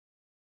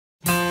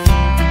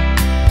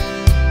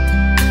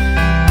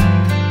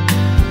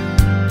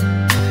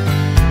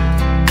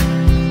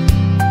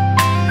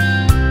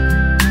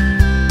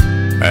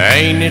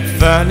Ain't it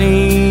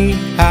funny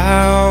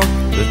how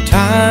the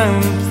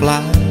time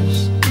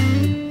flies?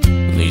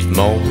 These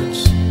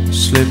moments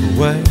slip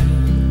away.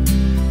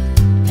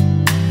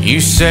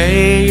 You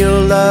say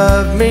you'll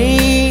love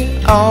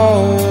me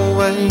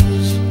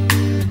always,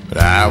 but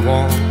I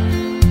want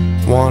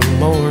one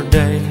more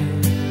day.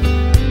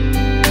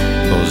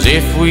 'Cause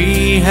if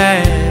we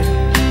had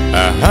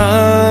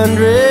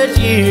 100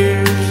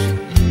 years,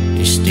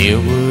 it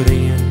still would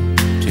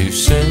end too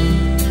soon.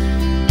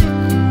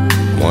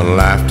 One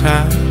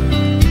lifetime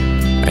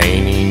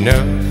ain't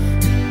enough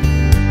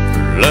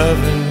for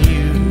loving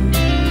you.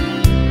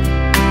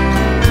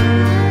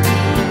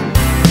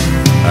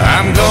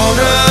 I'm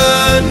gonna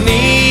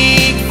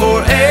need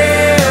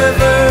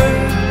forever,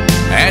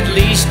 at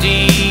least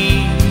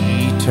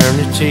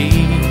eternity.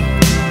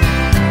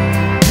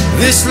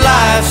 This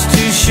life's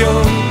too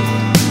short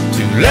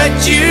to let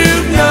you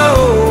know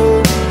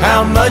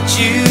how much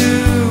you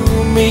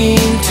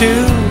mean to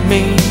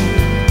me.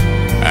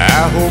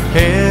 I hope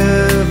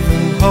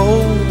heaven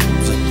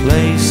holds a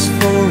place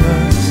for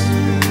us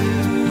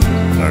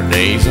when our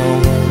days on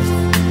earth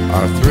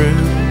are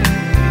through.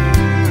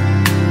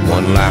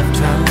 One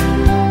lifetime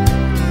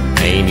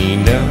ain't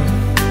enough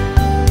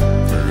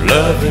for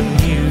loving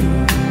you.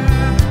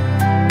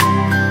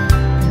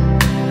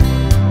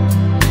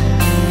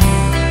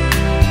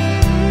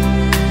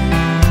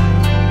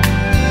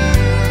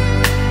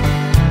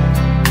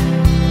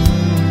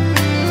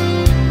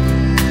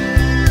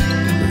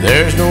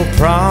 There's no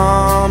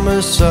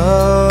promise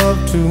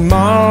of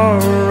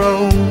tomorrow,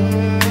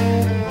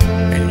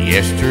 and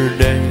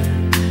yesterday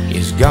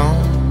is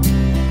gone.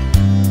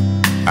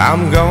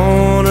 I'm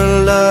gonna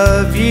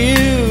love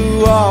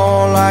you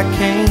all I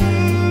can.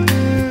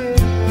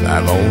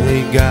 I've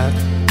only got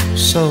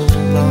so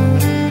long.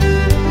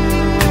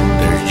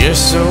 There's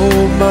just so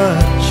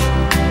much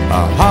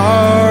a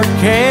heart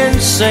can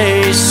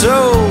say, so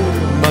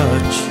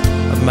much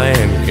a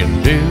man can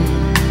do.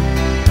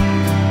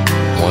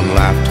 One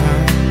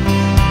lifetime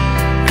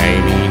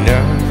ain't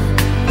enough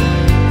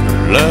for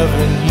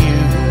loving you.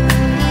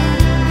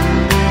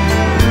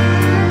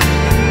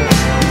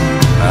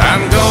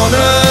 I'm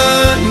gonna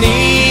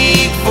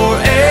need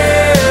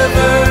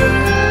forever,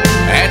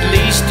 at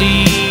least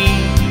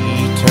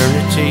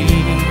eternity.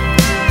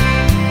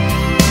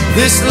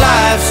 This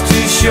life's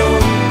too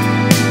short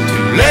to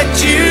let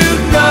you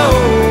know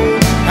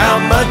how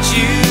much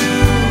you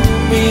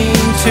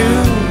mean to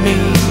me.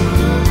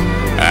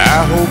 I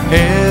hope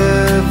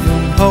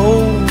heaven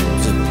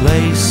holds a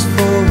place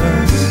for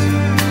us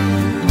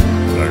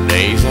when our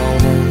days on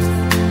earth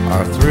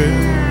are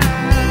through.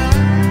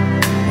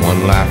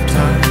 One lifetime